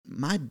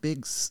my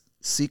big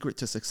secret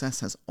to success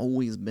has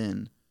always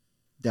been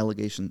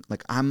delegation.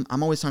 Like I'm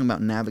always talking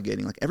about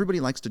navigating. Like everybody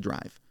likes to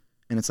drive.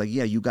 And it's like,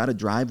 yeah, you got to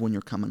drive when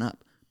you're coming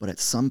up. But at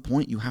some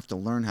point, you have to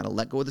learn how to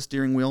let go of the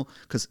steering wheel,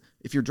 because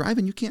if you're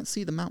driving, you can't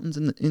see the mountains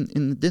in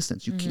the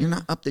distance. You're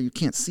not up there. You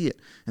can't see it.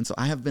 And so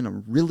I have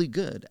been really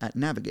good at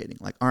navigating.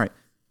 Like, all right,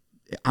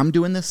 I'm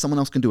doing this. Someone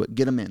else can do it.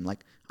 Get them in.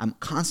 Like, I'm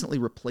constantly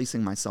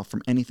replacing myself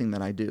from anything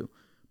that I do.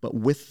 But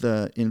with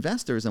the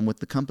investors and with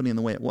the company and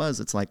the way it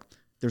was, it's like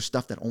there's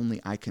stuff that only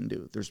I can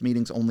do. There's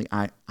meetings only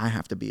I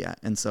have to be at.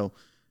 And so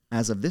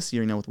as of this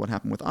year, with what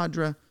happened with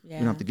Audra, we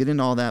don't have to get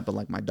into all that, but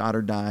like my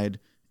daughter died,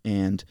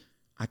 and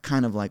I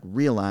kind of like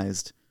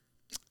realized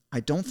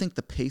I don't think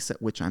the pace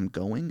at which I'm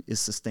going is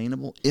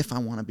sustainable if I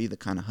want to be the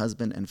kind of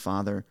husband and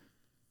father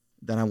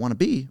that I want to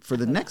be for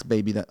the next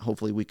baby that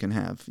hopefully we can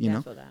have, you know?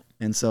 I feel that.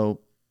 And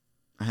so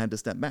I had to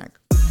step back.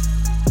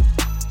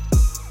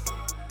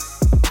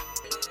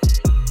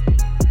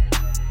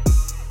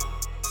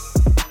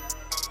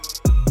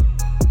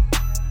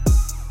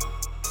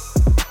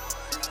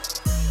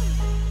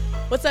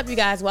 What's up, you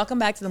guys? Welcome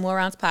back to the More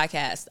Rounds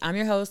podcast. I'm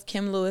your host,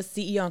 Kim Lewis,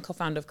 CEO and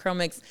co-founder of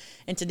CurlMix.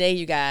 And today,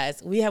 you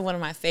guys, we have one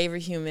of my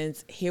favorite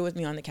humans here with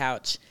me on the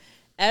couch.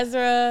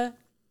 Ezra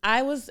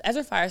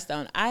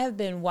Firestone. I have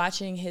been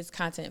watching his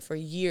content for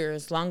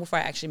years, long before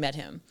I actually met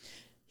him.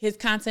 His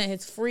content,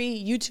 his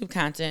free YouTube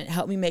content,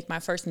 helped me make my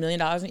first $1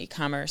 million in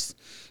e-commerce.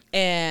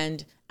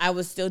 And I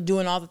was still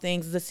doing all the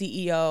things as a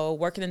CEO,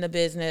 working in the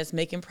business,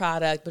 making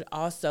product, but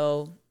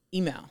also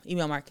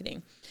email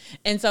marketing.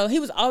 And so he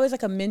was always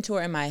like a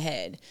mentor in my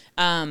head.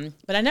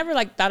 But I never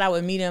like thought I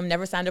would meet him,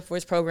 never signed up for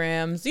his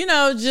programs,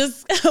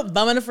 just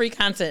bumming the free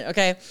content.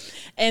 Okay.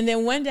 And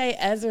then one day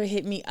Ezra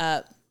hit me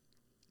up.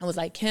 I was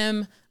like,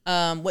 Kim,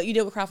 what you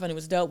did with crowdfunding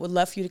was dope. Would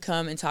love for you to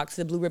come and talk to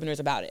the Blue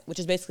Ribboners about it, which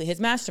is basically his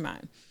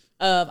mastermind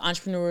of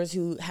entrepreneurs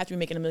who have to be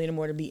making $1 million or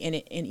more to be in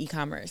it in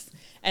e-commerce.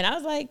 And I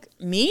was like,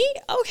 me?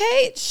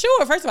 Okay,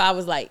 sure. First of all, I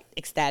was like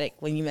ecstatic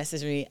when you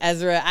messaged me,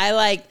 Ezra. I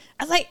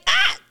was like,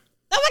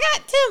 oh my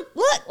God, Tim,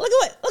 look who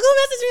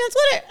messaged me on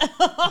Twitter.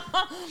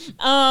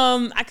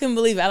 I couldn't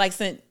believe it. I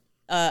sent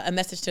a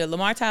message to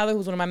Lamar Tyler,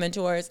 who's one of my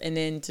mentors, and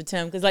then to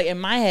Tim, because in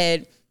my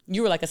head,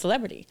 you were like a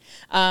celebrity,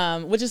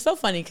 which is so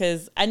funny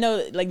because I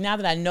know now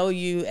that I know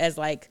you as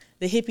the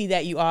hippie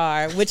that you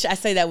are, which I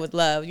say that with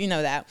love, you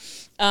know that,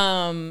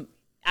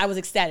 I was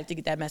ecstatic to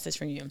get that message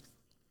from you.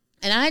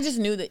 And I just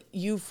knew that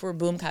you for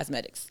Boom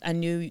Cosmetics. I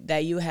knew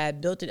that you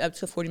had built it up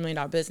to a $40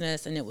 million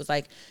business, and it was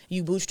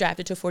you bootstrapped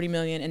it to $40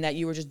 million, and that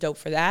you were just dope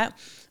for that.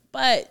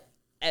 But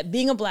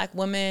being a Black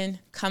woman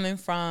coming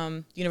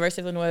from the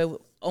University of Illinois,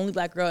 only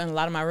Black girl in a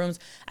lot of my rooms,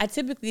 I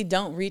typically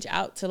don't reach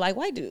out to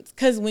white dudes,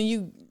 because when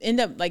you end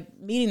up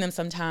meeting them,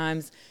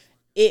 sometimes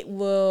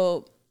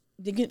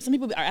some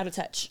people are out of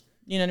touch.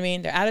 You know what I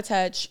mean? They're out of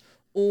touch,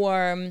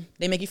 or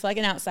they make you feel like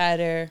an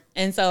outsider.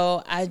 And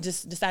so I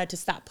just decided to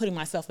stop putting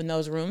myself in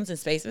those rooms and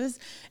spaces.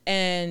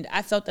 And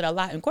I felt that a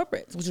lot in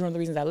corporate, which is one of the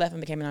reasons I left and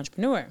became an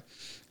entrepreneur.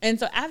 And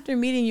so after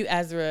meeting you,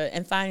 Ezra,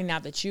 and finding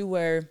out that you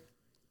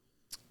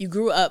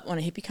grew up on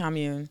a hippie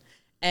commune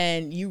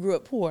and you grew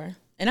up poor.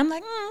 And I'm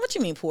like, what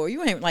you mean poor?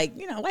 You ain't white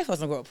folks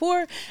don't grow up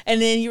poor.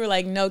 And then you were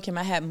like, no, Kim,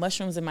 I had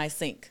mushrooms in my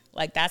sink.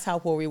 That's how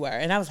poor we were.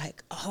 And I was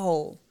like,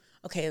 oh,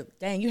 okay,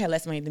 dang, you had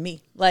less money than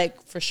me,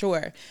 for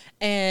sure.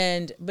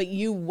 But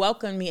you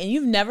welcomed me, and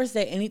you've never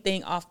said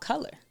anything off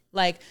color.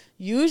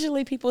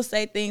 Usually people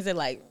say things that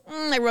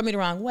they rub me the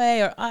wrong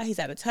way, or, oh, he's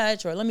out of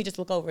touch, or let me just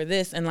look over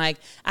this. And I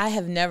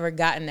have never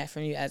gotten that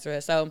from you,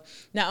 Ezra. So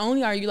not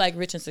only are you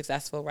rich and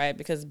successful, right?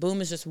 Because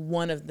Boom is just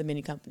one of the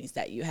many companies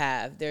that you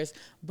have. There's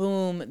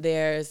Boom,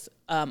 there's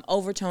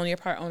Overtone, you're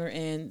part owner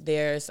in,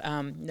 there's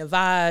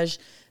Navage,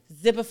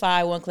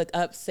 Zipify, one-click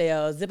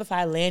upsell,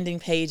 Zipify landing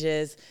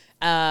pages.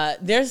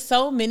 There's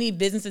so many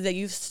businesses that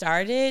you've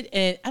started,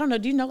 and I don't know,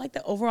 do you know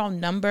the overall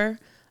number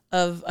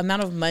of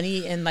amount of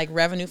money and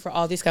revenue for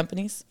all these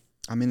companies?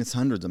 I mean, it's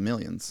hundreds of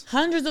millions.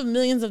 Hundreds of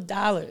millions of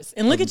dollars.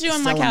 And look at you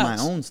on my couch. Selling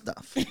my own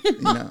stuff.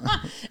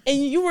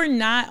 And you were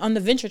not on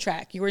the venture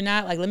track. You were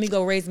not let me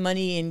go raise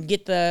money and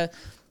get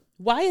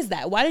Why is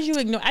that? Why did you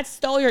ignore? I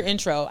stole your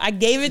intro. I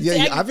gave it to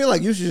you. I feel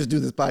like you should just do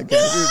this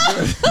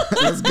podcast.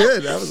 That's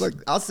good. I was like,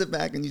 I'll sit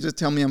back and you just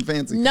tell me I'm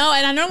fancy. No,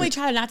 and I normally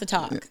try not to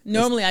talk.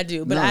 Normally I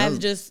do.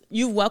 But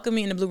you welcomed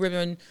me in the Blue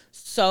Ribbon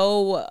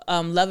so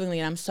lovingly,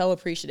 and I'm so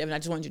appreciative, and I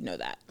just wanted you to know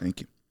that. Thank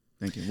you.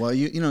 Well,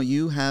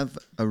 you have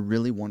a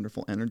really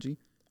wonderful energy.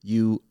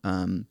 You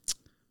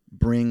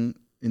bring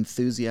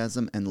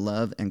enthusiasm and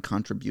love and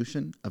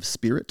contribution of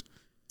spirit.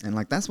 And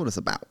that's what it's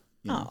about.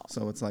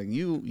 So it's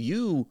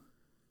you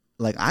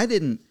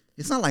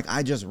it's not like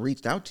I just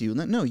reached out to you.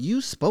 No,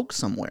 you spoke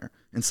somewhere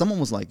and someone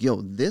was like,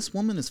 yo, this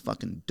woman is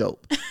fucking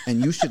dope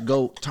and you should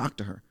go talk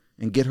to her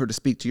and get her to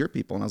speak to your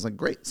people. And I was like,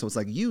 great. So it's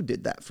you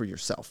did that for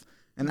yourself.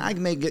 And I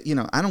may get,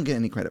 I don't get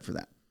any credit for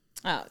that.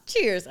 Oh,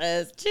 cheers,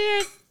 Ez.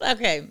 Cheers.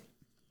 Okay.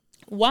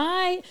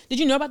 Why? Did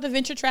you know about the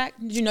venture track?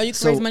 Did you know you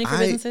could raise money for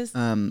businesses?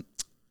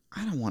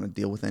 I don't want to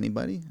deal with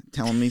anybody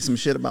telling me some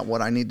shit about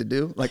what I need to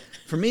do.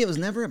 For me, it was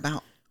never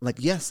about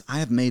yes, I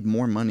have made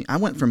more money. I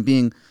went from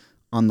being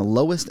on the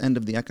lowest end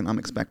of the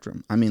economic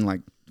spectrum, I mean,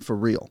 like, for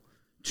real,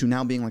 to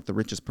now being like the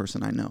richest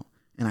person I know.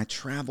 And I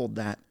traveled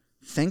that,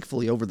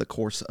 thankfully, over the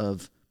course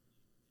of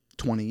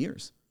 20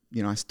 years.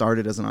 You know, I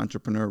started as an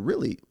entrepreneur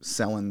really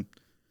selling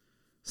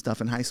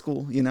stuff in high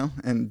school, you know,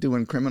 and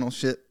doing criminal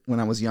shit when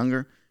I was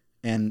younger.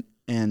 And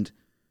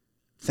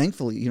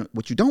thankfully, you know,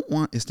 what you don't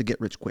want is to get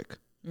rich quick,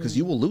 because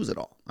you will lose it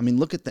all. I mean,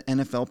 look at the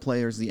NFL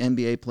players, the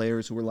NBA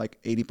players who are like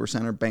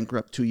 80% are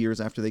bankrupt 2 years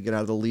after they get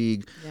out of the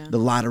league. Yeah. The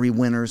lottery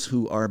winners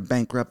who are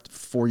bankrupt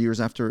 4 years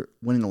after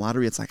winning the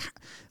lottery. It's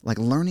like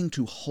learning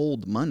to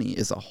hold money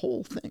is a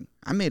whole thing.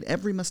 I made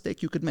every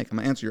mistake you could make. I'm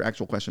going to answer your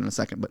actual question in a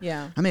second, but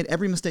yeah. I made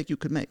every mistake you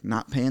could make.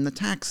 Not paying the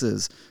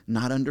taxes,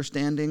 not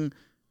understanding,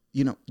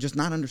 you know, just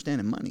not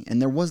understanding money.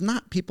 And there was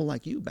not people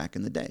like you back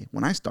in the day.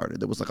 When I started,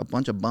 there was like a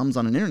bunch of bums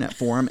on an internet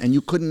forum, and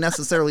you couldn't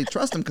necessarily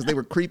trust them because they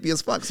were creepy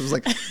as fuck. So it was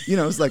like, you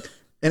know, it's like,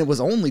 and it was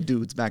only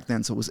dudes back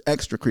then, so it was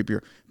extra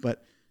creepier.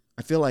 But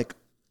I feel like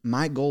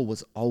my goal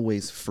was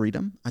always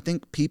freedom. I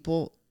think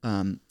people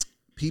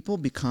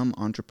become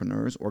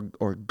entrepreneurs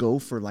or go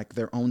for like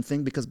their own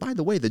thing because, by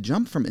the way, the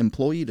jump from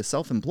employee to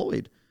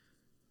self-employed,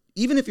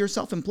 even if you're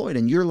self-employed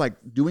and you're like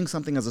doing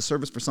something as a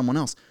service for someone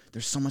else,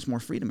 there's so much more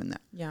freedom in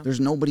that. Yeah.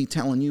 There's nobody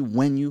telling you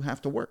when you have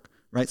to work,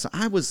 right? So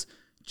I was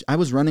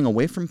running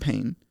away from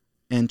pain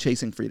and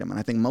chasing freedom. And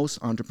I think most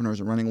entrepreneurs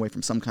are running away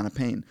from some kind of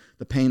pain,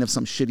 the pain of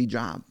some shitty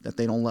job that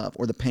they don't love,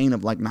 or the pain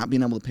of like not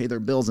being able to pay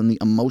their bills and the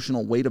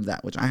emotional weight of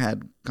that, which I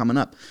had coming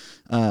up.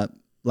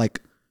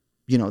 Like,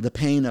 you know, the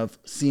pain of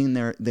seeing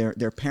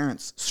their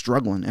parents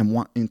struggling and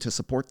wanting to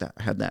support that.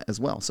 I had that as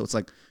well. So it's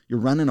like you're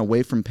running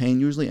away from pain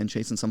usually and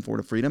chasing some sort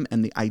of freedom.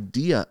 And the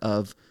idea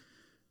of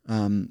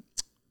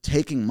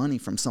taking money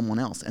from someone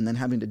else and then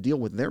having to deal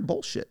with their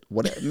bullshit.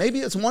 Maybe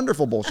it's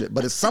wonderful bullshit,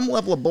 but it's some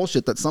level of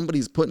bullshit that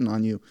somebody's putting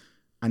on you.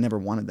 I never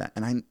wanted that.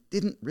 And I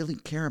didn't really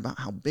care about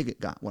how big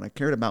it got. What I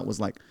cared about was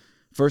like,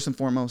 first and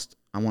foremost,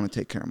 I want to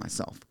take care of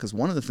myself. Because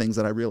one of the things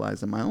that I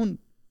realized in my own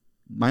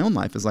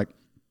life is like,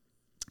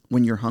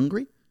 when you're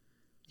hungry,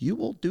 you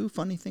will do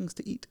funny things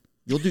to eat.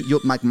 You'll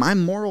like my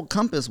moral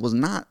compass was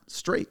not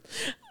straight,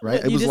 right?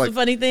 It was did like some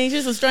funny things,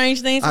 just some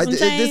strange things. I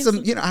did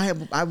some, you know.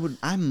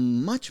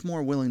 I'm much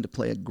more willing to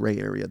play a gray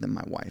area than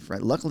my wife,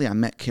 right? Luckily, I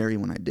met Carrie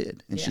when I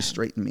did, and she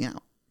straightened me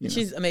out.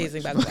 She's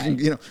amazing, by the way.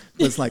 You know,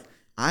 it's like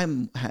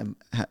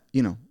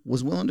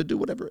was willing to do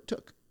whatever it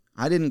took.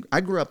 I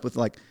grew up with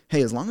like,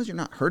 hey, as long as you're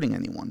not hurting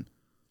anyone,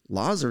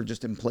 laws are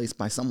just in place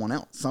by someone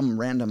else, some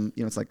random.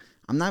 You know, it's like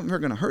I'm not ever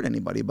going to hurt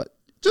anybody, but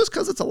just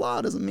because it's a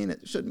law doesn't mean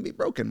it shouldn't be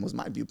broken, was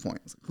my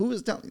viewpoint. Like, who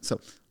is telling you? So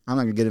I'm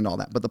not going to get into all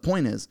that. But the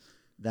point is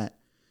that,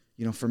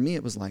 you know, for me,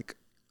 it was like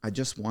I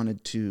just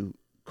wanted to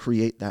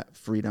create that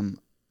freedom.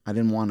 I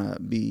didn't want to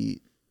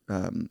be,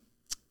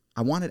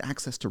 I wanted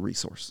access to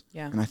resource.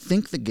 Yeah. And I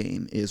think the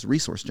game is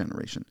resource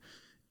generation.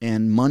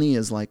 And money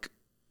is like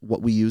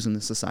what we use in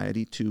the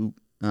society to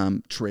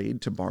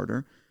trade, to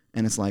barter.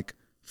 And it's like,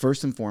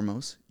 first and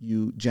foremost,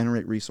 you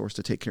generate resource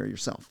to take care of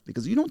yourself.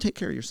 Because you don't take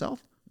care of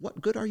yourself, what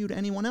good are you to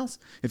anyone else?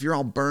 If you're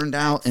all burned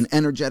out and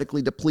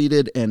energetically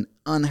depleted and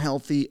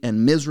unhealthy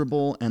and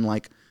miserable, and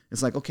like,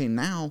 it's like, okay,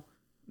 now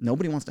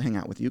nobody wants to hang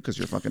out with you because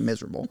you're fucking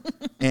miserable.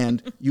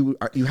 And you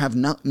have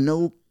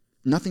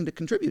nothing to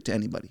contribute to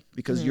anybody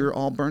because you're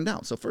all burned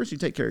out. So first you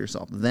take care of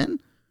yourself.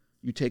 Then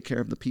you take care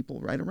of the people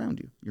right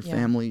around you, your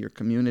family, your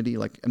community,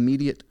 like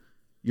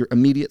your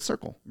immediate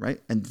circle,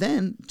 right? And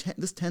then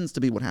this tends to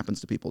be what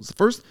happens to people. It's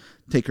first,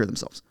 take care of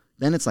themselves.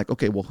 Then it's like,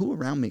 okay, well, who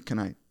around me can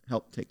I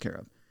help take care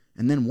of?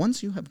 And then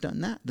once you have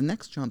done that, the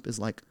next jump is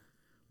like,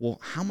 well,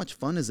 how much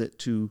fun is it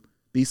to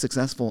be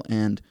successful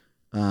and,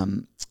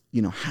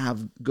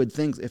 have good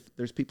things if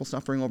there's people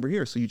suffering over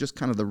here? So you just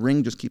kind of, the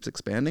ring just keeps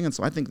expanding. And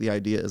so I think the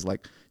idea is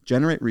like,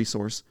 generate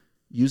resource,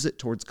 use it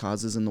towards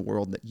causes in the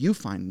world that you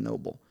find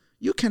noble.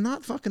 You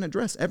cannot fucking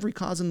address every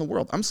cause in the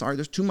world. I'm sorry,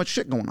 there's too much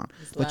shit going on.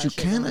 But you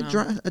can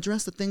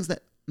address the things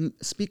that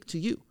speak to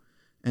you.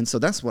 And so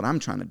that's what I'm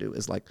trying to do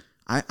is like,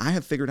 I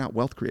have figured out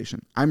wealth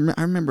creation. I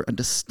remember a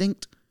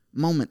distinct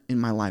moment in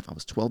my life. I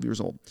was 12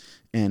 years old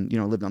and,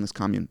 I lived on this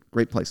commune,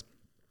 great place,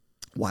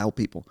 wild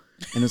people.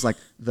 And it's like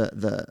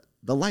the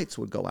lights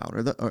would go out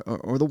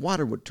or the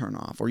water would turn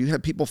off, or you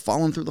had people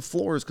falling through the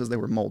floors because they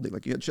were moldy.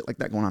 Like you had shit like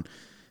that going on.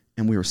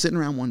 And we were sitting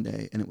around one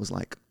day and it was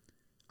like,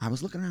 I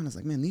was looking around and I was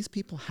like, man, these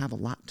people have a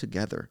lot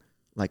together.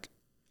 Like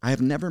I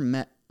have never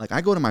met, like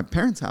I go to my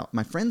parents' house,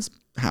 my friend's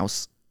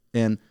house,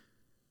 and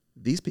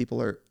these people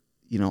are,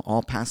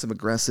 all passive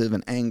aggressive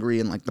and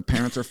angry, and like the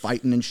parents are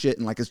fighting and shit.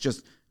 And like, it's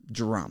just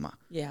drama.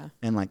 Yeah.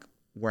 And like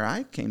where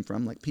I came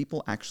from, like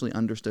people actually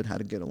understood how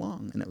to get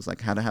along, and it was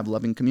like how to have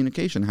loving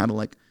communication, how to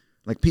like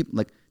people,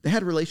 like they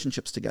had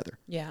relationships together.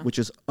 Yeah. Which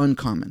is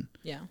uncommon.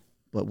 Yeah.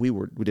 But we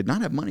did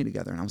not have money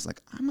together. And I was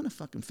like, I'm going to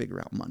fucking figure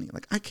out money.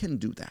 Like I can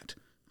do that.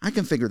 I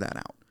can figure that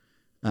out.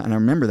 And I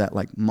remember that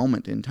like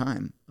moment in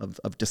time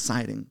of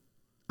deciding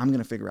I'm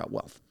going to figure out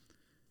wealth.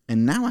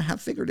 And now I have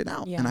figured it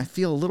out. Yeah. And I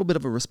feel a little bit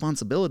of a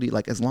responsibility,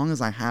 like as long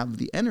as I have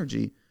the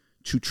energy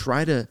to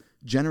try to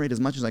generate as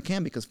much as I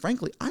can, because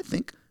frankly, I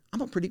think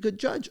I'm a pretty good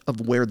judge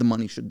of where the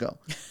money should go.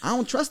 I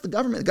don't trust the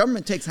government. The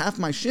government takes half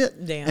my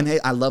shit. Damn. And hey,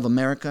 I love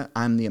America.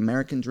 I'm the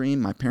American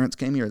dream. My parents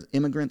came here as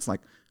immigrants.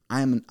 Like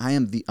I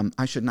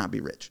should not be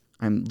rich.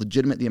 I'm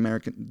legitimate the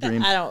American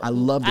dream. I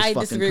love this fucking country.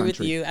 I disagree with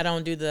you. I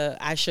don't do the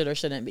I should or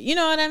shouldn't be. You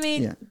know what I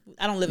mean? Yeah.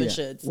 I don't live in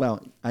shoulds.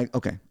 Well,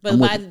 okay. But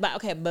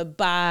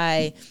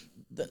by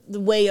the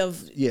way of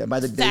by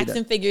the facts data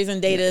and figures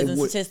and data and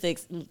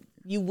statistics,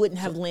 you wouldn't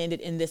have landed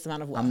in this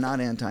amount of wealth. I'm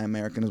not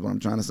anti-American is what I'm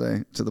trying to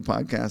say to the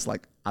podcast.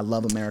 Like, I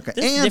love America.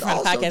 This and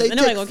also, they take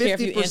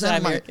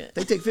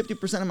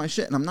 50% of my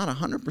shit, and I'm not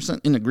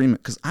 100% in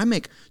agreement because I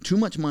make too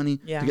much money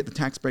to get the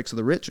tax breaks of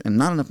the rich and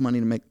not enough money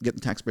to get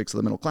the tax breaks of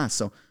the middle class.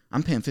 So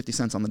I'm paying 50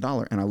 cents on the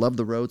dollar, and I love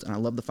the roads, and I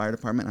love the fire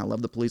department, and I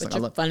love the police. But I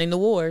love funding the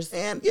wars.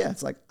 And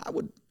it's like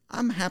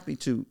I'm happy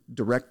to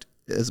direct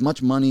as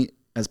much money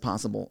as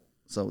possible.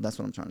 So that's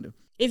what I'm trying to do.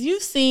 If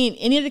you've seen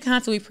any of the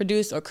content we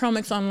produced or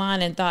Chromix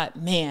online and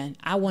thought, man,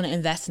 I want to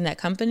invest in that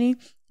company,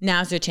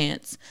 now's your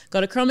chance.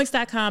 Go to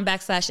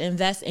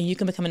chromix.com/invest and you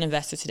can become an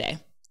investor today.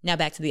 Now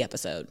back to the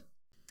episode.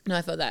 No,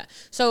 I feel that.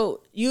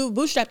 So you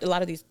bootstrapped a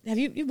lot of these.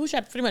 You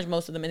bootstrapped pretty much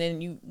most of them, and then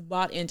you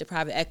bought into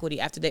private equity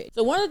after that.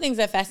 So one of the things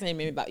that fascinated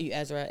me about you,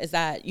 Ezra, is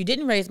that you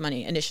didn't raise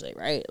money initially,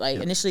 right?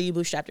 Initially you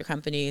bootstrapped your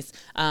companies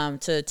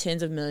to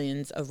tens of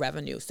millions of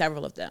revenue,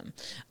 several of them.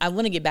 I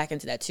want to get back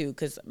into that too,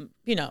 because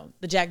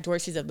the Jack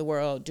Dorseys of the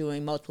world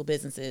doing multiple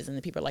businesses, and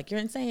the people are like, you're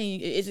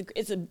insane.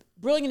 It's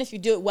brilliant if you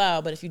do it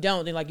well, but if you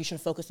don't, then you should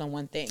have focused on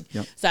one thing.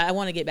 Yep. So I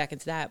want to get back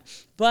into that,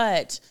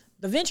 but.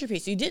 The venture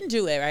piece, you didn't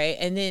do it,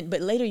 right?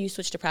 But later you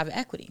switched to private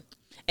equity.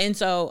 And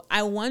so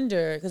I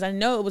wonder, because I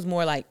know it was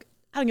more like,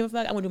 I don't give a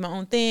fuck, I want to do my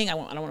own thing. I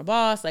don't want a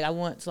boss. I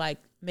want to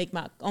make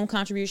my own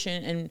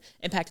contribution and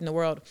impact in the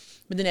world.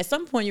 But then at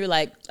some point you were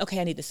like,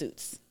 okay, I need the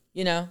suits.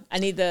 I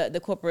need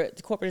the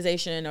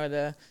corporatization or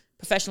the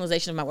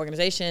professionalization of my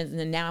organizations. And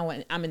then now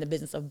I'm in the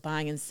business of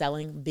buying and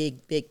selling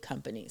big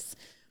companies.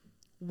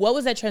 What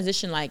was that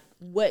transition like?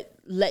 What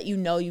let you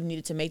know you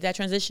needed to make that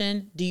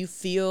transition? Do you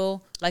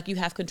feel like you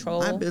have control?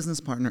 My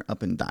business partner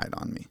up and died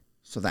on me.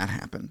 So that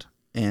happened.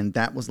 And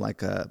that was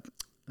like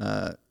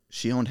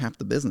she owned half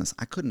the business.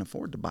 I couldn't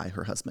afford to buy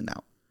her husband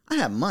out. I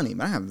have money,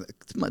 but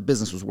my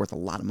business was worth a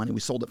lot of money. We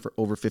sold it for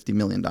over $50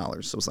 million.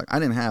 So it's like I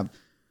didn't have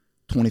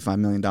 $25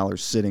 million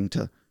sitting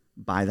to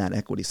buy that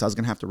equity. So I was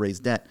going to have to raise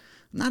debt.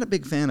 I'm not a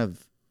big fan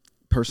of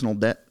personal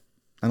debt.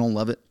 I don't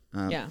love it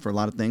for a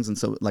lot of things. And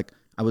so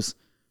I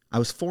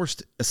was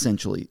forced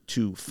essentially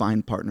to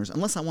find partners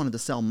unless I wanted to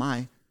sell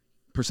my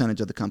percentage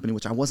of the company,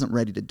 which I wasn't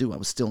ready to do. I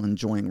was still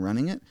enjoying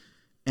running it.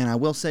 And I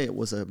will say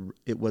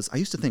I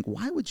used to think,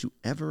 why would you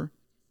ever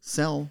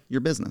sell your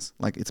business?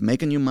 Like, it's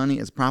making you money,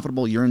 it's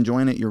profitable, you're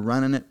enjoying it, you're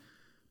running it.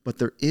 But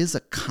there is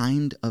a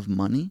kind of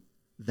money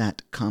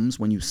that comes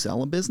when you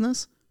sell a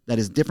business that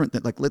is different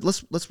than,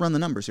 let's run the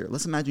numbers here.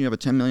 Let's imagine you have a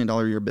 $10 million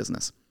a year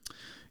business.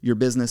 Your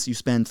business, you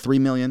spend $3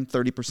 million,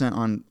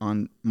 30%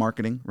 on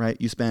marketing, right?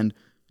 You spend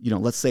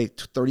let's say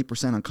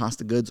 30% on cost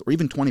of goods or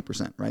even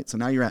 20%, right? So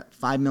now you're at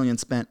 $5 million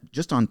spent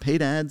just on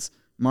paid ads,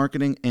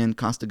 marketing, and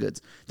cost of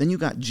goods. Then you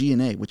got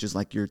G&A, which is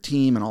like your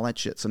team and all that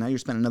shit. So now you're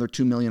spending another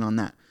 $2 million on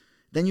that.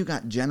 Then you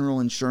got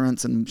general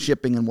insurance and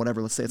shipping and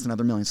whatever. Let's say it's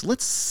another $1 million. So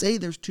let's say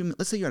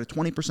you're at a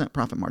 20%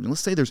 profit margin. Let's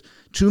say there's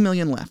 $2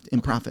 million left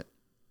in profit.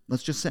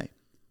 Let's just say,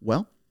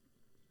 well,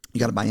 you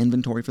got to buy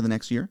inventory for the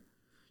next year.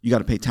 You got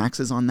to pay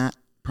taxes on that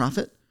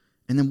profit.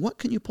 And then what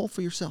can you pull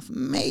for yourself?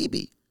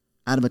 Maybe.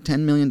 Out of a $10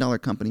 million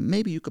company,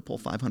 maybe you could pull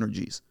 500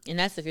 G's. And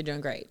that's if you're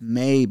doing great.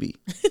 Maybe.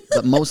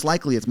 But most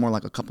likely it's more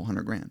like a couple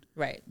 $100,000.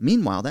 Right.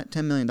 Meanwhile, that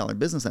 $10 million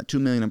business, that $2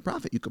 million in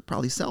profit, you could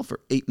probably sell for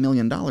 $8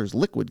 million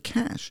liquid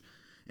cash.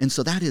 And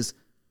so that is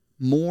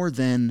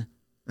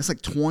that's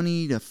like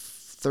 20 to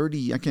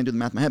 30, I can't do the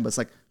math in my head, but it's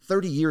like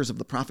 30 years of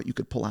the profit you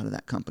could pull out of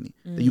that company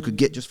that you could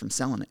get just from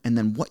selling it. And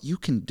then what you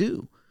can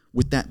do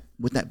with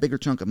that bigger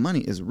chunk of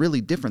money is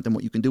really different than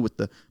what you can do with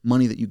the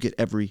money that you get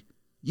every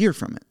year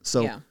from it.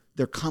 So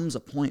there comes a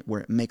point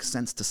where it makes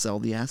sense to sell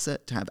the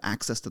asset to have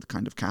access to the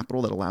kind of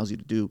capital that allows you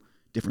to do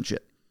different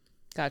shit.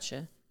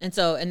 Gotcha. And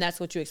that's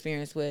what you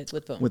experienced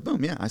with Boom. With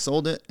Boom, yeah. I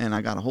sold it and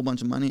I got a whole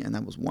bunch of money and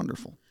that was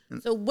wonderful.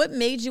 So what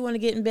made you want to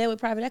get in bed with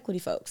private equity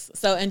folks?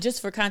 So, and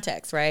just for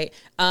context, right?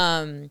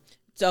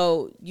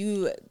 So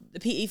the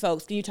PE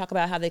folks, can you talk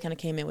about how they kind of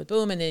came in with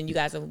Boom and then you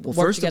guys have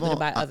worked together to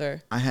buy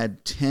other? I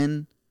had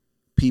 10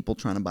 people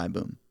trying to buy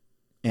Boom.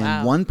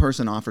 And one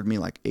person offered me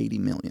like 80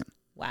 million.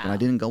 Wow. But I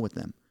didn't go with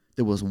them.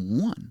 There was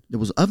one.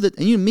 And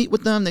you meet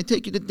with them, they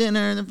take you to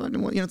dinner, and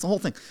fucking, it's a whole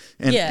thing.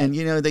 And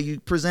you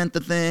present the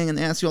thing, and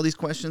they ask you all these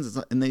questions,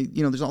 and they,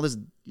 there's all this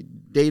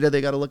data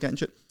they got to look at and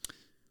shit.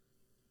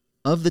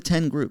 Of the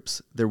 10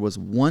 groups, there was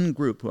one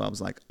group who I was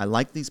like, I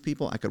like these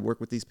people, I could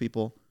work with these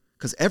people,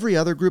 because every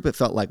other group, it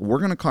felt like we're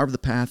going to carve the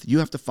path, you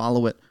have to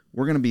follow it,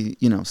 we're going to be,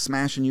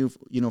 smashing you,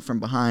 from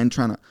behind,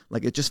 trying to,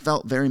 it just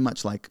felt very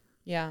much like,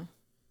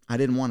 I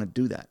didn't want to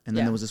do that. And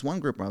then there was this one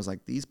group where I was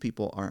like, these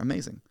people are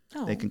amazing.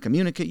 Oh. They can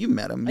communicate. You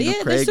met them.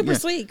 Craig, they're super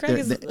sweet. Craig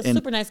is a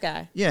super nice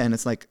guy. Yeah, and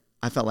it's like,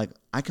 I felt like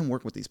I can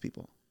work with these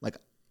people. Like,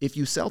 if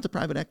you sell to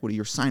private equity,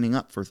 you're signing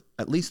up for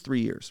at least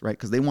 3 years, right?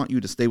 Because they want you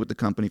to stay with the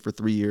company for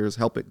 3 years,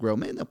 help it grow.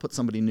 Maybe they'll put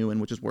somebody new in,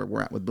 which is where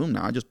we're at with Boom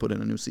now. I just put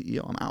in a new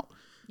CEO. I'm out.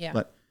 Yeah.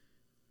 But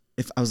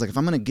if I'm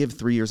going to give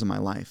 3 years of my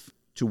life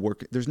to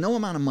work, there's no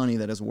amount of money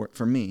that is worth,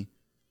 for me,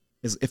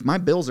 is if my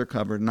bills are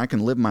covered and I can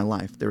live my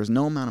life, there is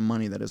no amount of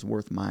money that is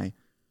worth my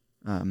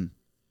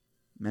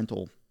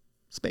mental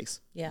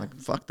space. Yeah. Like,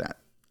 fuck that.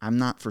 I'm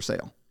not for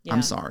sale. Yeah.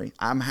 I'm sorry.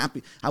 I'm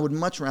happy. I would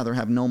much rather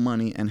have no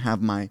money and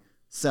have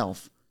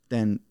myself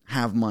than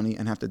have money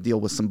and have to deal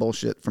with some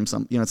bullshit from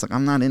some, it's like,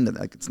 I'm not into that.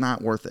 Like, it's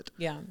not worth it.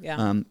 Yeah.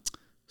 Yeah.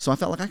 So I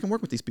felt like I can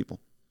work with these people.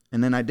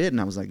 And then I did. And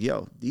I was like,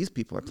 yo, these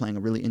people are playing a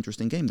really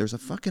interesting game. There's a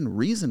fucking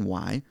reason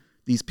why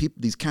these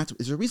cats,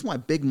 there's a reason why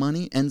big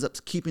money ends up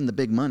keeping the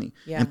big money.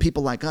 Yeah. And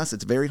people like us,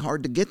 it's very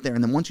hard to get there.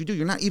 And then once you do,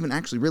 you're not even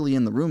actually really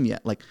in the room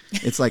yet. Like,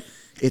 it's like,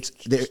 it's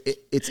there.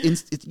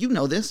 It's you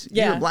know this.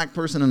 Yeah. You're a black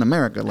person in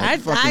America.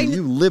 Like,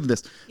 you live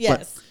this.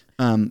 Yes.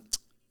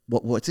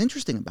 But what's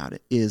interesting about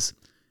it is,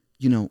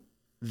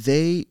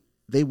 they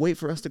wait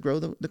for us to grow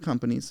the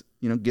companies,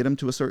 get them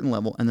to a certain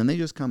level, and then they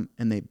just come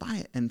and they buy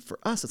it. And for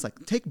us, it's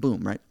like, take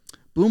Boom, right?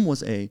 Boom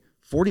was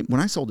when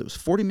I sold it was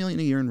 $40 million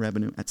a year in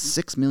revenue at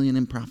 $6 million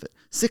in profit.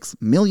 $6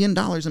 million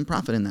in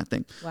profit in that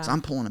thing. Wow. So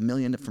I'm pulling $1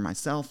 million for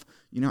myself.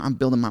 I'm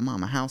building my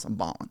mom a house. I'm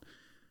balling.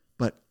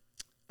 But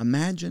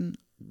imagine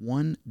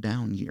one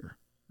down year.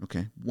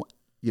 Okay.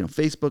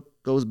 Facebook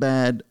goes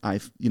bad.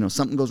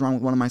 Something goes wrong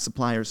with one of my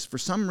suppliers. For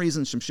some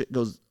reason, some shit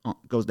goes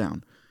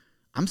down.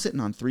 I'm sitting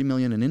on $3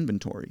 million in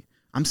inventory.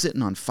 I'm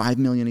sitting on $5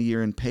 million a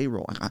year in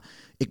payroll.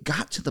 It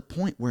got to the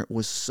point where it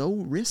was so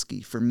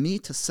risky for me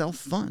to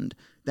self-fund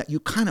that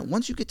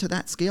once you get to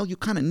that scale, you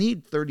kind of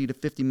need 30 to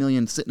 50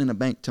 million sitting in a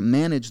bank to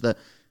manage the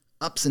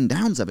ups and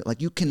downs of it.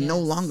 Like, you can no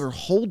longer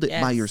hold it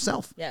by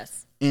yourself.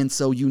 Yes. And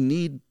so you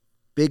need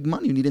big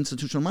money. You need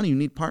institutional money. You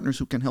need partners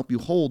who can help you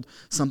hold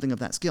something of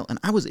that scale. And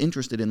I was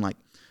interested in, like,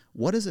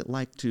 what is it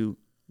like to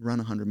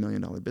run $100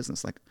 million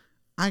business? Like,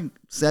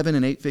 7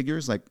 and 8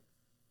 figures, like,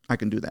 I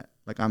can do that.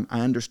 Like,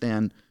 I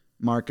understand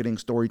marketing,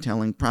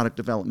 storytelling, product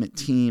development,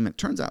 team. It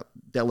turns out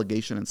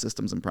delegation and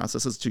systems and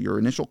processes, to your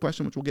initial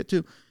question, which we'll get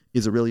to,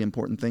 is a really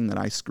important thing that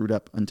I screwed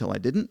up until I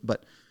didn't.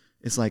 But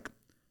it's like,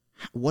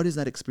 what is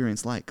that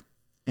experience like?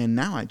 And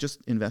now I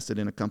just invested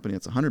in a company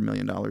that's $100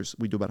 million.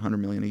 We do about $100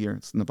 million a year.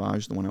 It's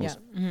Navage, the one I was.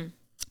 Mm-hmm.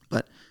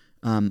 But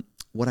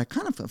what I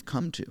kind of have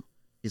come to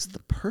is the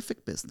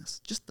perfect business.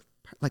 Just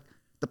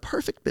the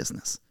perfect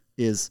business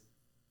is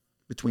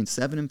between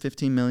 7 and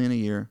 15 million a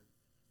year,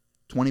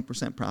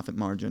 20% profit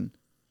margin,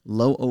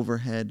 low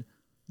overhead,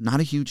 not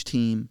a huge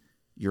team.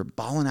 You're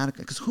balling out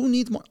because who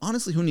needs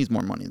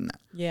more money than that?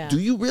 Yeah. Do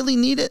you really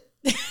need it?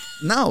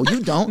 No,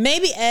 you don't.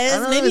 Maybe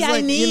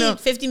I need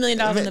 $50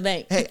 million in the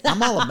bank. Hey,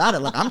 I'm all about it.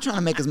 Like, I'm trying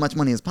to make as much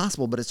money as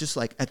possible, but it's just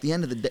like, at the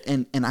end of the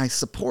day, and I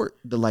support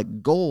the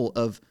goal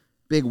of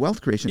big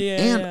wealth creation.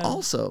 Yeah,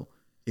 also,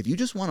 if you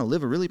just want to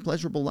live a really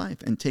pleasurable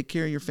life and take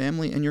care of your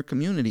family and your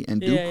community and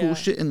do cool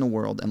shit in the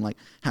world and like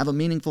have a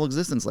meaningful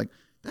existence, like,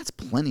 that's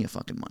plenty of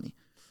fucking money.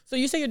 So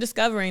you say you're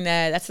discovering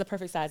that that's the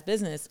perfect size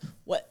business.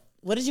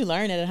 What did you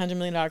learn at a $100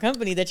 million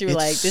company that you were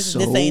like, this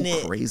ain't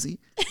it? Crazy.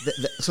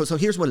 So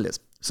here's what it is.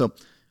 So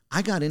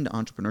I got into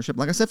entrepreneurship,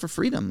 like I said, for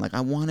freedom. Like,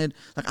 I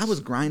was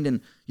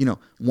grinding,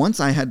 once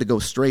I had to go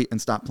straight and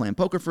stop playing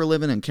poker for a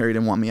living, and Carrie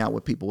didn't want me out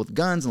with people with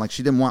guns, and like,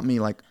 she didn't want me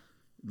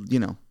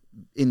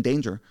in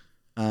danger.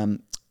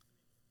 Then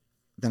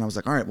I was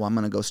like, all right, well, I'm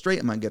going to go straight.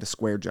 I'm going to get a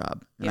square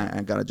job. And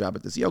I got a job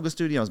at this yoga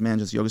studio. I was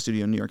managing this yoga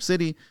studio in New York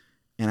City,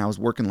 and I was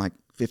working like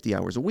 50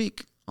 hours a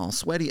week, all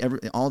sweaty.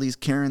 All these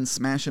Karens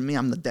smashing me.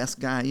 I'm the desk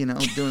guy, doing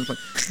like,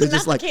 they're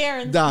just like,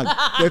 Karens. Dog,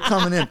 they're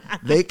coming in.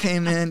 They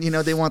came in,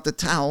 they want the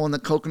towel and the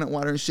coconut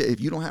water and shit. If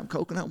you don't have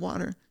coconut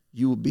water,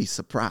 you will be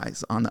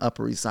surprised on the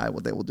Upper East Side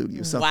what they will do to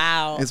you. So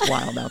wow. It's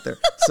wild out there.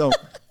 So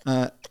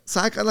I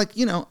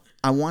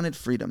wanted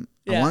freedom.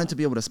 Yeah. I wanted to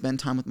be able to spend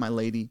time with my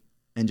lady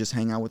and just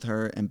hang out with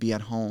her and be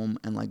at home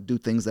and like do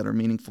things that are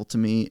meaningful to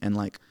me and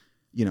like,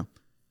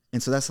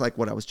 and so that's like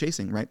what I was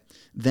chasing, right?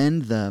 Then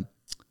the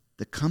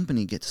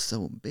company gets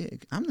so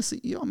big. I'm the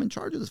CEO. I'm in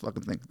charge of this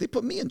fucking thing. They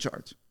put me in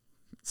charge.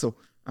 So,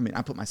 I mean,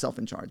 I put myself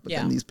in charge, but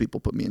then these people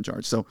put me in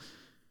charge. So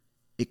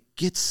it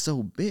gets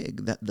so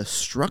big that the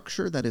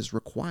structure that is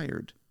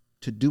required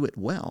to do it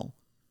well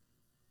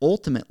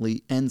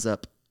ultimately ends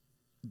up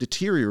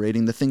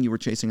deteriorating the thing you were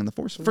chasing in the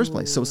first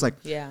place. So it's like,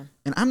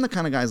 and I'm the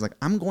kind of guy who's like,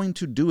 I'm going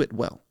to do it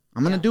well.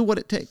 I'm going to do what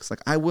it takes.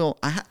 Like,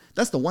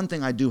 that's the one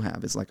thing I do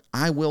have is like,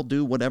 I will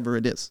do whatever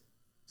it is.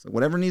 So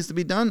whatever needs to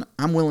be done,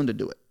 I'm willing to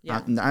do it.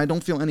 Yeah. I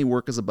don't feel any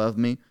work is above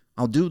me.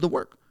 I'll do the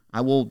work.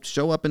 I will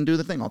show up and do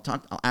the thing.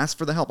 I'll ask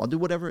for the help. I'll do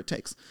whatever it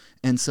takes.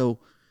 And so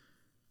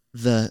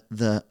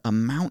the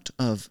amount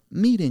of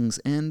meetings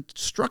and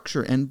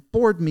structure and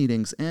board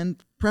meetings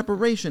and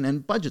preparation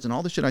and budgets and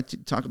all the shit I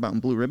talk about in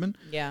Blue Ribbon,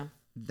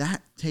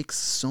 that takes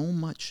so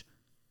much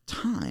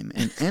time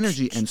and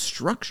energy and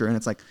structure. And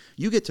it's like,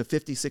 you get to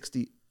 50,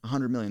 60,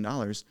 $100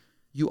 million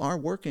you are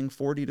working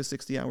 40 to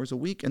 60 hours a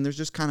week, and there's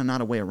just kind of not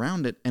a way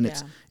around it. And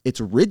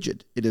it's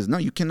rigid. It is, no,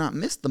 you cannot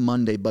miss the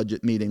Monday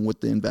budget meeting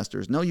with the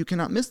investors. No, you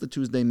cannot miss the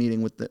Tuesday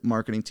meeting with the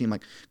marketing team,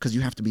 like, because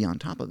you have to be on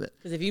top of it.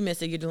 Because if you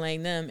miss it, you're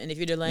delaying them. And if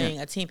you're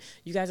delaying a team,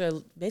 you guys are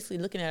basically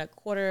looking at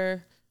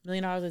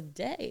 $250,000 a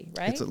day,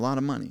 right? It's a lot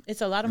of money.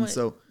 It's a lot of money.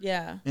 So,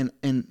 yeah.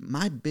 And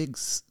my big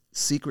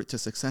secret to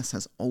success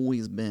has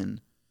always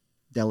been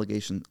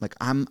delegation. Like,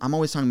 I'm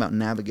always talking about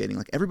navigating.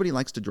 Like, everybody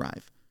likes to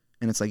drive.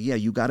 And it's like, yeah,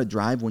 you got to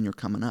drive when you're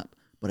coming up.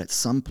 But at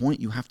some point,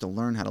 you have to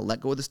learn how to let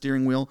go of the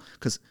steering wheel.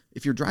 Because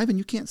if you're driving,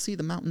 you can't see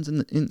the mountains in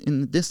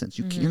the distance.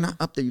 You're not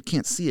up there. You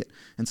can't see it.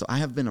 And so I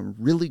have been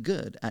really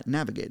good at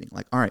navigating.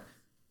 Like, all right,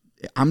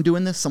 I'm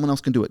doing this. Someone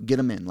else can do it. Get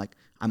them in. Like,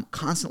 I'm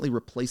constantly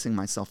replacing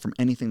myself from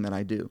anything that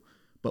I do.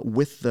 But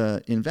with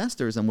the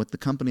investors and with the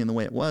company and the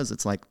way it was,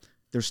 it's like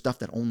there's stuff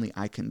that only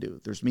I can do.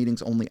 There's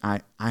meetings only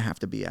I have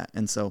to be at.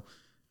 And so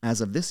as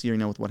of this year,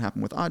 with what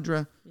happened with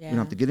Audra, we don't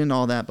have to get into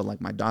all that, but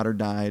like my daughter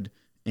died,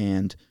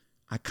 and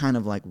I kind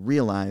of like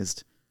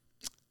realized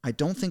I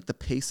don't think the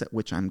pace at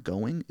which I'm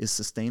going is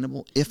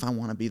sustainable if I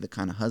want to be the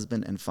kind of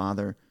husband and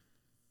father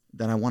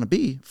that I want to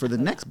be for the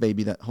next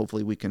baby that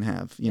hopefully we can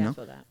have, you know? I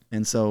feel that.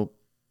 And so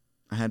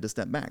I had to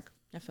step back.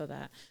 I feel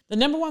that. The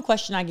number one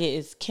question I get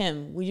is,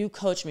 Kim, will you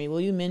coach me?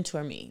 Will you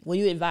mentor me? Will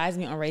you advise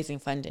me on raising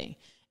funding?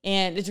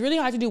 And it's really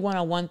hard to do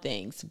one-on-one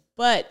things,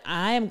 but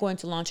I am going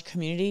to launch a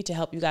community to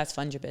help you guys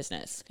fund your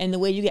business. And the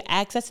way you get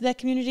access to that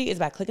community is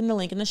by clicking the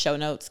link in the show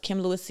notes,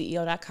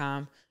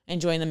 kimlewisceo.com, and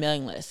join the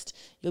mailing list.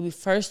 You'll be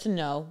first to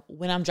know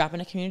when I'm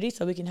dropping a community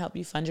so we can help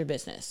you fund your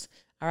business.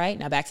 All right,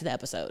 now back to the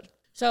episode.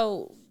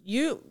 So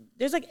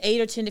there's like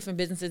 8 or 10 different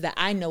businesses that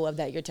I know of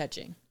that you're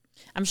touching.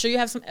 I'm sure you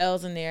have some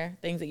L's in there,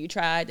 things that you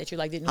tried that you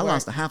like didn't work. I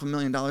lost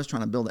 $500,000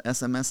 trying to build an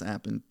SMS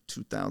app in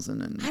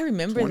 2000. I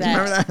remember that.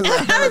 Remember that?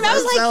 I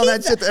was selling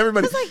that shit to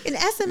everybody. I was like, an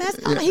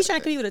SMS? Oh, he's trying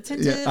to compete with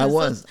attention. Yeah, I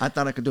was. I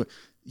thought I could do it.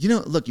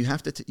 Look, you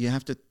have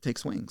to take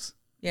swings.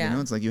 Yeah.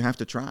 It's like you have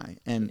to try.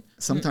 And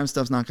sometimes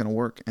stuff's not going to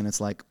work. And it's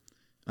like,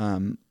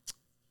 and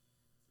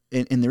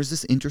there's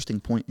this interesting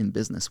point in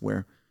business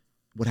where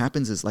what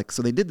happens is like,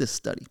 so they did this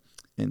study,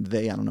 and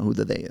I don't know who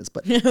the they is,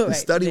 but the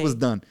study was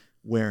done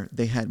where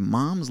they had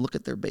moms look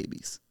at their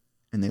babies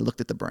and they looked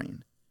at the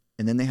brain.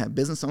 And then they had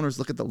business owners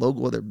look at the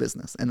logo of their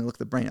business and they look at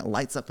the brain. It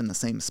lights up in the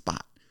same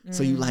spot.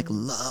 So you like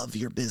love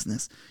your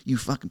business. You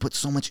fucking put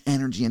so much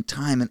energy and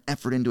time and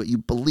effort into it. You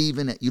believe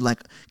in it. You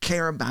like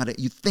care about it.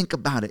 You think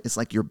about it. It's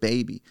like your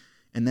baby.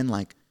 And then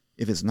like,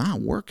 if it's not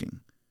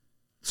working,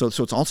 so it's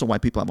also why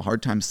people have a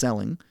hard time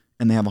selling,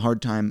 and they have a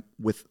hard time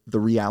with the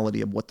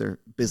reality of what their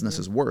business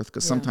is worth,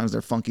 because sometimes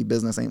their funky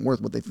business ain't worth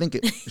what they think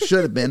it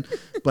should have been.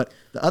 But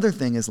the other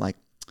thing is like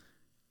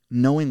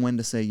knowing when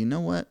to say, you know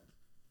what,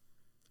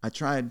 I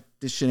tried,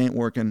 this shit ain't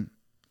working.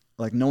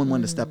 Like knowing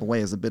when to step away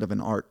is a bit of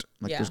an art.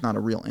 Like there's not a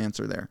real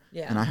answer there.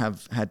 Yeah. And I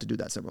have had to do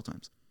that several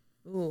times.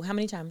 Ooh, how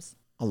many times?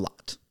 A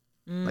lot.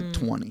 Like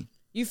 20.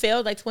 You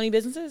failed like 20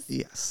 businesses?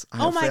 Yes. I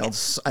have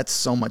failed at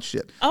so much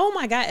shit. Oh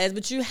my God, Ez,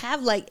 but you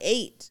have like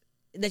 8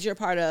 that you're a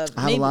part of.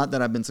 I have a lot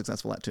that I've been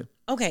successful at too.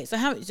 Okay, so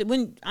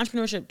when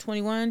entrepreneurship,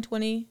 21,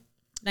 20,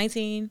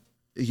 19?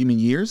 You mean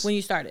years? When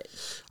you started?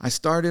 I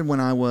started when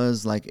I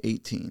was like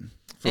 18.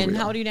 And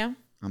how old are you now?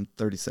 I'm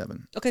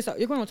 37. Okay, so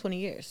you're going on 20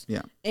 years.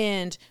 Yeah.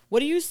 And what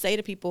do you say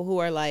to people who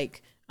are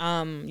like,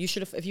 you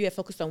should have, if you had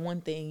focused on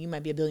one thing, you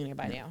might be a billionaire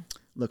by now?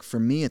 Look, for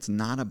me, it's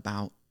not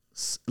about,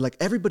 like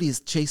everybody is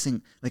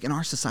chasing, like in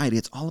our society,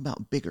 it's all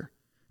about bigger.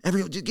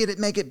 Just get it,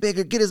 make it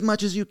bigger, get as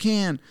much as you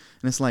can.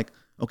 And it's like,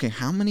 okay,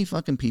 how many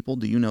fucking people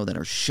do you know that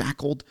are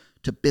shackled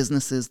to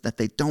businesses that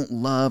they don't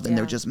love, and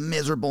they're just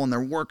miserable, and they're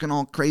working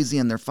all crazy,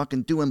 and they're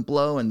fucking doing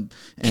blow, and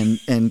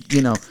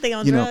you know, they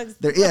on drugs.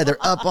 They're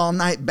up all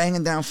night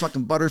banging down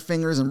fucking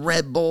Butterfingers and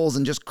Red Bulls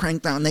and just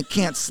cranked out, and they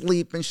can't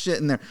sleep and shit,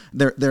 and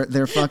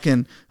they're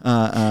fucking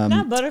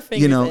not Butterfingers,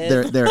 you know,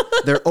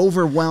 they're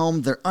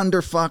overwhelmed, they're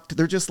underfucked,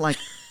 they're just like.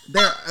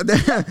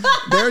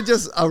 They're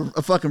just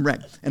a fucking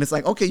wreck. And it's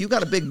like, okay, you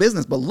got a big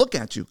business, but look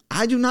at you.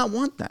 I do not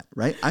want that,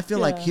 right? I feel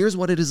like here's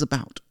what it is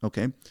about,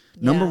 okay?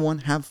 Number one,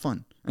 have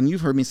fun. And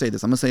you've heard me say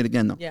this. I'm going to say it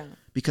again, though. Yeah.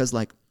 Because,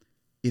 like,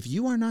 if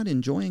you are not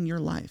enjoying your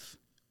life,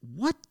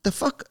 what the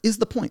fuck is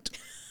the point?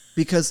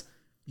 Because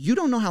you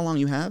don't know how long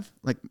you have.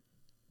 Like,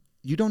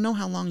 you don't know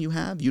how long you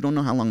have. You don't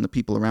know how long the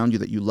people around you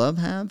that you love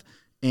have.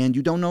 And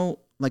you don't know,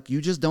 like, you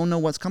just don't know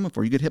what's coming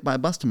for. You get hit by a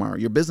bus tomorrow.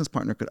 Your business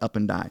partner could up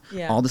and die.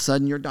 Yeah. All of a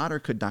sudden, your daughter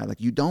could die.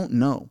 Like, you don't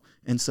know.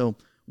 And so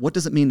what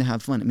does it mean to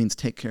have fun? It means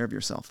take care of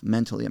yourself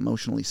mentally,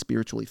 emotionally,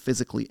 spiritually,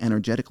 physically,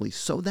 energetically,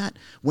 so that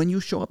when you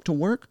show up to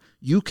work,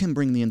 you can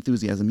bring the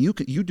enthusiasm. You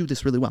do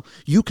this really well.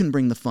 You can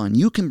bring the fun.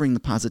 You can bring the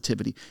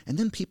positivity. And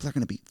then people are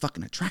going to be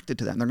fucking attracted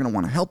to that. And they're going to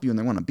want to help you, and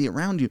they want to be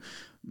around you.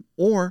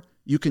 Or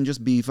you can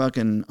just be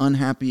fucking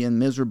unhappy and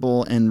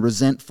miserable and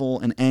resentful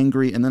and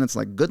angry. And then it's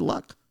like, good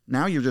luck.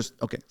 Now you're just,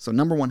 okay, so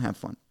number one, have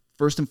fun.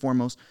 First and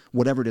foremost,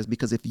 whatever it is.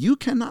 Because if you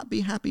cannot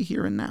be happy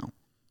here and now,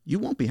 you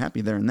won't be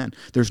happy there and then.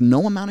 There's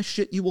no amount of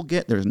shit you will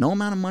get. There's no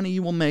amount of money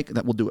you will make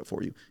that will do it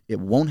for you. It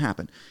won't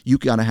happen. You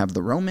got to have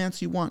the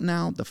romance you want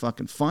now, the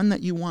fucking fun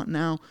that you want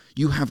now.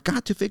 You have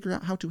got to figure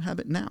out how to have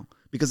it now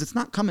because it's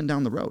not coming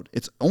down the road.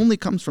 It only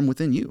comes from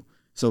within you.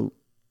 So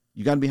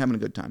you got to be having a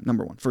good time.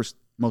 Number one, first,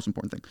 most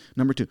important thing.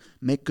 Number two,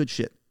 make good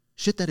shit.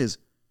 Shit that is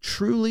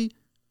truly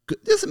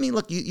good. Doesn't mean,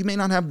 look, you may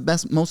not have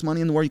the most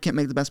money in the world. You can't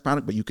make the best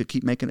product, but you could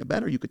keep making it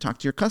better. You could talk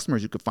to your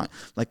customers. You could find,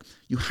 like,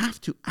 you have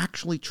to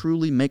actually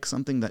truly make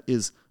something that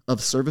is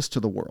of service to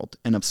the world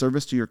and of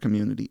service to your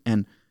community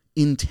and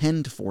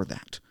intend for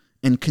that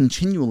and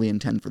continually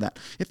intend for that.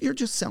 If you're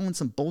just selling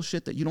some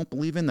bullshit that you don't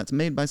believe in that's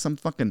made by some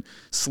fucking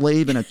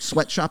slave in a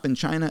sweatshop in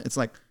China, it's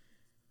like,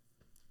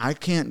 I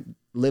can't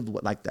live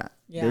like that.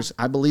 Yeah.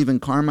 I believe in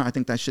karma. I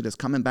think that shit is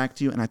coming back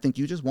to you, and I think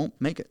you just won't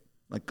make it.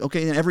 Like,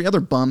 okay, and every other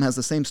bum has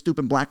the same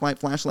stupid black light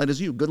flashlight as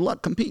you. Good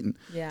luck competing.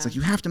 Yeah. It's like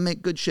you have to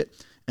make good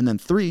shit. And then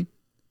 3,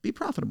 be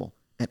profitable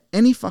at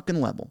any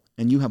fucking level,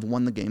 and you have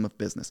won the game of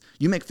business.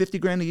 You make 50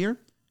 grand a year,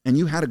 and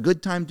you had a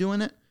good time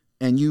doing it,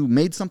 and you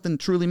made something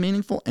truly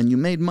meaningful, and you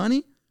made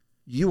money,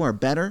 you are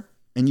better,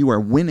 and you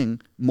are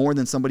winning more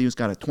than somebody who's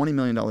got a $20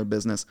 million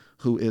business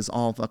who is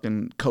all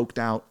fucking coked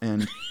out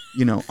and,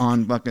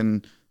 on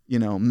fucking...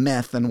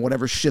 meth and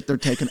whatever shit they're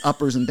taking,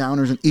 uppers and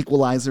downers and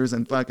equalizers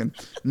and fucking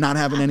not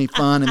having any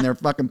fun, and their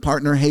fucking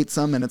partner hates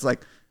them. And it's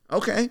like,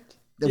 okay,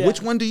 then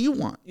which one do you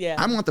want? Yeah.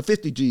 I want the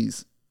 50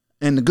 G's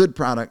and the good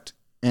product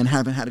and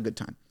haven't had a good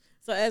time.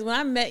 So when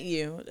I met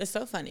you, it's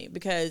so funny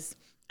because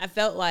I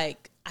felt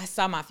like I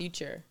saw my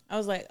future. I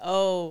was like,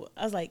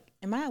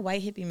 am I a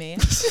white hippie man?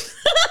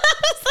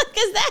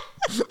 Is that?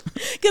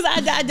 Because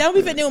I don't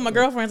be fitting in with my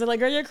girlfriends. They're like,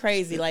 girl, you're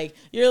crazy. Like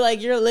you're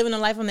living a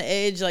life on the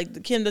edge. Like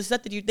the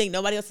stuff that you think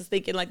nobody else is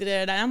thinking. Like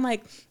I'm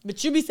like,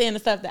 but you be saying the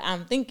stuff that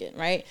I'm thinking,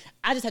 right?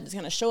 I just have to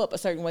kind of show up a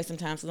certain way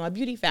sometimes. So I'm a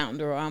beauty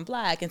founder or I'm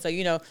black, and so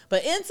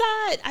But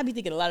inside, I be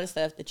thinking a lot of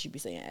stuff that you be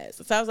saying as.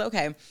 So I was like,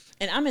 okay,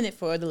 and I'm in it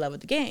for the love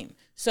of the game.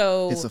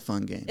 So it's a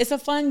fun game. It's a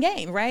fun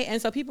game, right?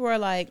 And so people are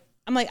like,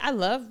 I'm like, I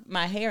love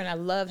my hair and I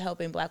love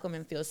helping black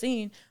women feel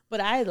seen,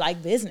 but I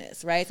like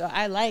business, right? So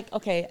I like,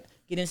 okay,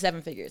 get into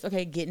 7 figures.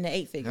 Okay, get into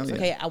 8 figures. Yeah.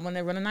 Okay, I want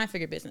to run a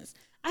 9-figure business.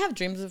 I have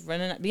dreams of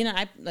maybe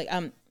not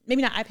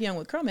IPOing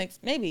with ChromeX,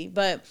 maybe,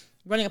 but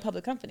running a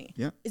public company.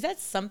 Yeah. Is that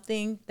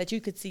something that you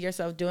could see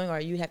yourself doing, or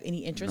you have any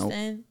interest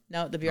in?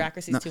 No, the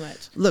bureaucracy is too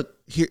much. Look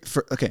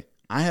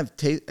I have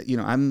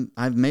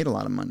I've made a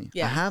lot of money.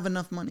 Yeah. I have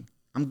enough money.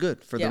 I'm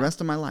good for the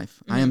rest of my life.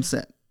 Mm-hmm. I am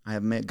set. I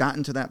have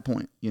gotten to that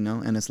point,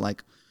 and it's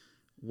like,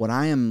 what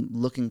I am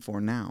looking for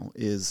now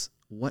is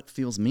what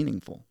feels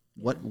meaningful.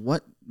 Yeah.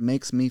 What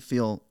makes me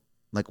feel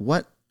like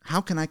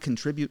how can I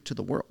contribute to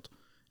the world?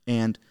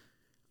 And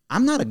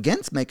I'm not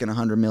against making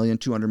 100 million,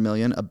 200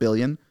 million, $1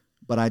 billion,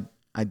 but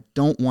I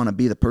don't want to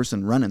be the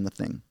person running the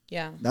thing.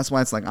 Yeah. That's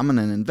why it's like, I'm going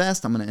to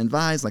invest, I'm going to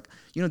advise. Like,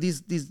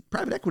 these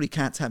private equity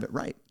cats have it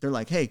right. They're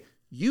like, hey,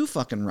 you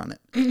fucking run it.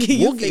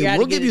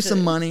 We'll give you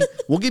some money.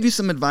 We'll give you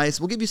some advice.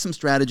 We'll give you some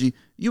strategy.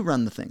 You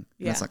run the thing.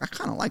 And it's like, I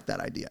kind of like that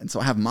idea. And so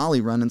I have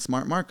Molly running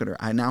Smart Marketer.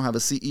 I now have a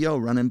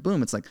CEO running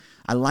Boom. It's like,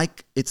 I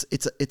like, it's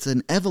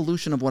an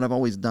evolution of what I've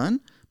always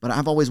done, but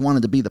I've always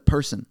wanted to be the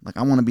person. Like,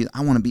 I want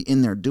to be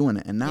in there doing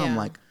it. And now I'm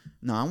like,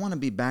 no, I want to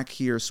be back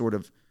here sort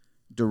of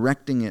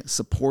directing it,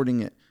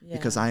 supporting it,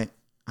 because I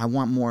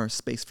want more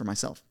space for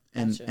myself.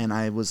 And Gotcha.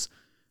 and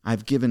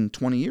I've given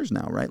 20 years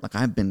now, right? Like,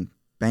 I've been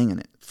banging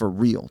it for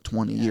real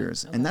 20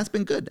 years. Okay. And that's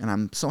been good. And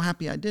I'm so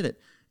happy I did it.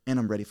 And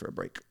I'm ready for a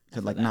break to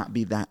not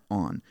be that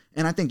on.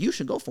 And I think you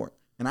should go for it.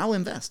 And I'll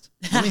invest.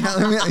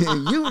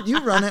 You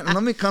run it and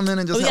let me come in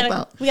and just help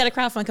out. We got a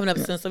crowdfund coming up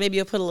soon, so maybe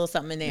you'll put a little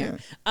something in there.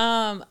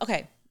 Yeah.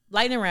 Okay,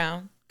 lightning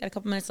round. Got a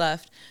couple minutes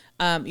left.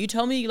 You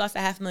told me you lost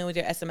 $500,000 with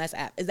your SMS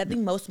app. Is that the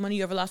most money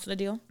you ever lost on a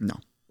deal? No.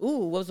 Ooh,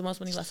 what was the most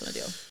money you lost on a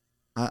deal?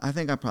 I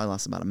think I probably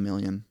lost about $1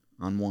 million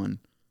on one.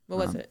 What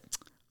was it?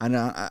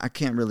 I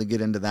can't really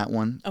get into that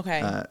one.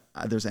 Okay.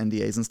 There's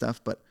NDAs and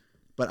stuff, but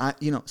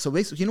so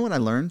basically, what I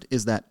learned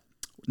is that,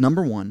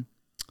 number one,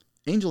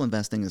 angel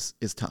investing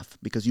is tough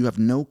because you have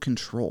no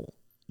control.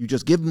 You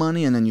just give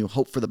money and then you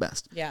hope for the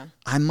best. Yeah.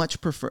 I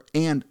much prefer,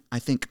 and I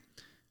think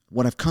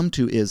what I've come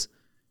to is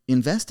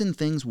invest in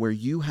things where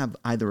you have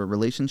either a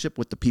relationship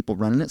with the people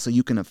running it, so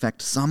you can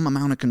affect some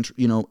amount of control.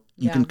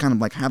 You can kind of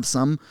like have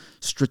some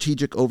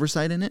strategic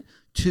oversight in it.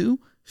 2,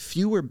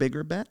 fewer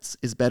bigger bets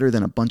is better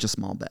than a bunch of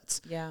small bets.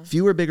 Yeah.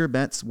 Fewer bigger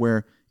bets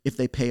where if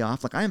they pay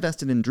off, like I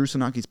invested in Drew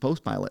Sanaki's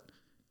Post Pilot,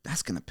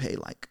 that's going to pay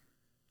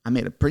I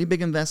made a pretty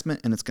big investment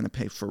and it's going to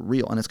pay for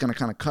real. And it's going to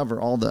kind of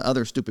cover all the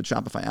other stupid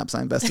Shopify apps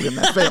I invested in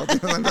that failed.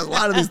 There's a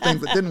lot of these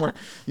things that didn't work,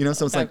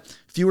 so it's like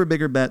fewer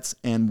bigger bets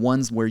and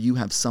ones where you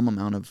have some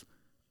amount of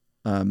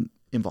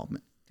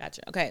involvement.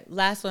 Gotcha. Okay.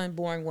 Last one,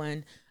 boring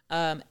one.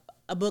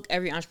 A book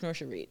every entrepreneur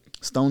should read.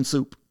 Stone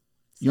Soup.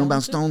 You know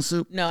about Stone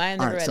Soup? No, I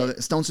never read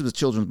it. Stone Soup is a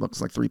children's book.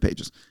 It's like 3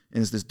 pages.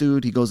 And it's this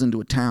dude, he goes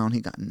into a town, he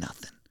got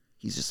nothing.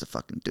 He's just a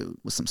fucking dude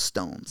with some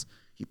stones.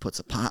 He puts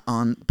a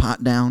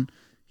pot down,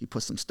 he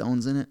puts some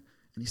stones in it,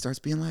 And he starts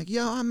being like,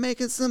 yo, I'm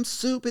making some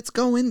soup. It's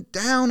going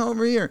down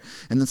over here.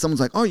 And then someone's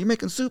like, oh, you're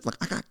making soup? Like,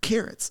 I got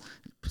carrots.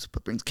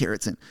 Brings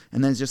carrots in.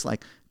 And then it's just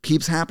like,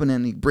 keeps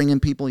happening. He bring in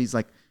people. He's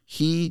like,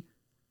 he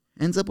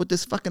ends up with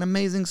this fucking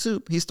amazing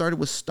soup. He started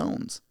with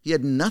stones. He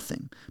had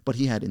nothing, but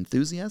he had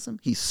enthusiasm.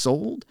 He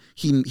sold.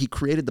 He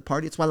created the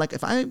party. It's why, like,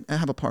 if I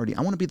have a party,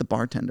 I want to be the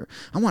bartender.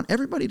 I want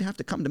everybody to have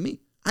to come to me.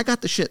 I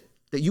got the shit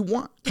that you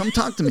want. Come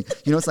talk to me.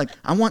 You know, it's like,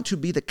 I want to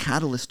be the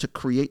catalyst to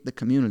create the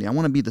community. I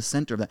want to be the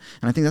center of that.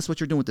 And I think that's what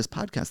you're doing with this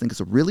podcast. I think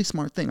it's a really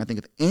smart thing. I think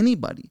if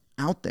anybody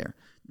out there,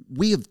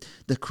 we have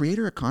the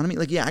creator economy.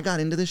 Like, yeah, I got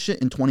into this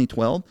shit in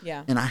 2012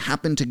 and I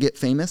happened to get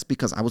famous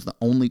because I was the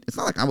only, it's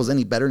not like I was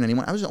any better than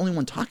anyone. I was the only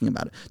one talking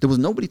about it. There was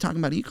nobody talking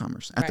about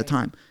e-commerce at the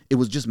time. It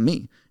was just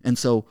me. And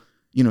so,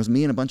 you know, it's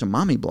me and a bunch of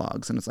mommy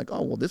blogs. And it's like,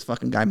 oh, well, this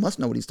fucking guy must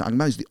know what he's talking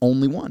about. He's the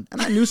only one.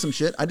 And I knew some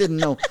shit. I didn't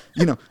know,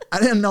 you know, I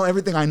didn't know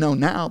everything I know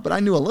now, but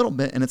I knew a little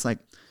bit. And it's like,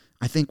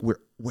 I think we're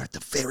at the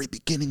very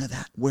beginning of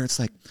that, where it's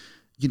like,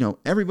 you know,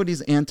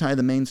 everybody's anti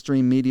the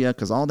mainstream media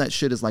because all that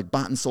shit is like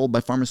bought and sold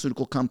by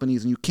pharmaceutical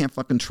companies and you can't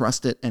fucking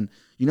trust it. And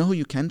you know who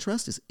you can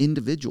trust is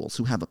individuals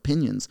who have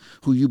opinions,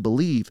 who you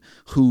believe,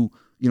 who,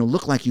 you know,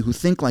 look like you, who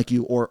think like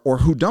you, or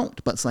who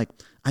don't. But it's like,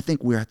 I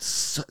think we're at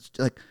such,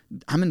 like,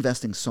 I'm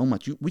investing so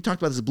much. We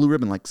talked about this Blue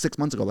Ribbon like 6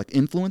 months ago, like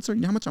influencer. You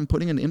know how much I'm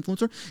putting into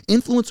influencer?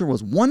 Influencer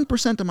was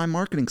 1% of my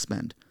marketing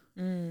spend.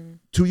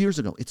 2 years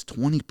ago. It's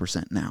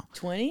 20% now.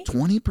 20?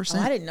 20%.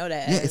 Oh, I didn't know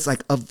that. Yeah, it's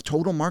like of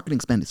total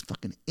marketing spend is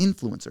fucking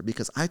influencer,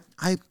 because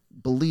I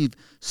believe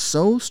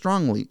so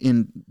strongly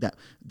in that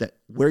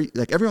where,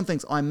 like, everyone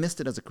thinks, oh, I missed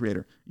it as a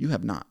creator. You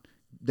have not.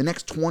 The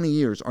next 20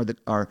 years are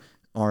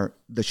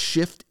the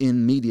shift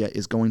in media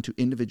is going to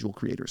individual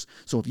creators.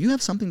 So if you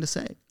have something to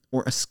say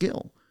or a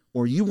skill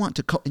or you want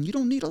to and you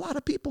don't need a lot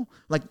of people.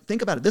 Like,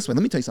 think about it this way.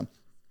 Let me tell you something.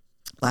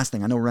 Last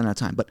thing, I know we're running out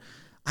of time, but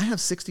I have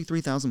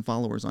 63,000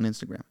 followers on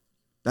Instagram.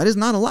 That is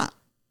not a lot.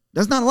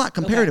 That's not a lot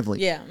comparatively.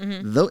 Okay. Yeah.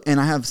 Mm-hmm. And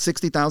I have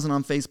 60,000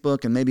 on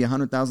Facebook and maybe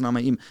 100,000 on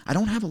my email. I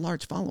don't have a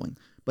large following,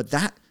 but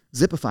that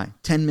Zipify,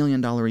 $10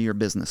 million a year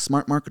business.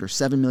 Smart Marketer,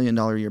 $7 million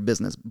a year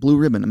business. Blue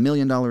Ribbon, $1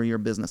 million a year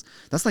business.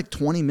 That's like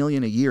 $20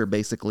 million a year,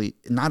 basically,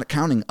 not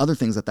accounting other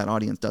things that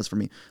audience does for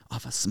me,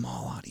 off a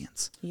small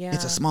audience. Yeah.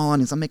 It's a small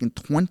audience. I'm making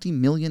 $20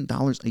 million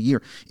a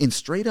year in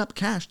straight up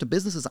cash to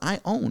businesses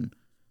I own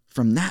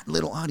from that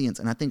little audience.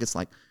 And I think it's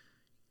like,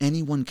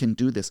 anyone can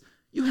do this.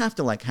 You have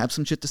to, like, have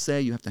some shit to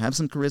say. You have to have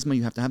some charisma.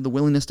 You have to have the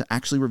willingness to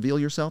actually reveal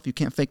yourself. You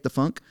can't fake the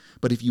funk.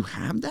 But if you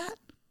have that,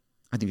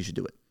 I think you should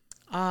do it.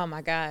 Oh,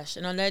 my gosh.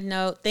 And on that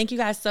note, thank you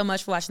guys so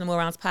much for watching the More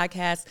Rounds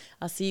podcast.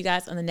 I'll see you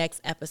guys on the next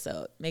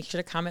episode. Make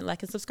sure to comment,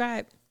 like, and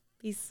subscribe.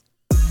 Peace.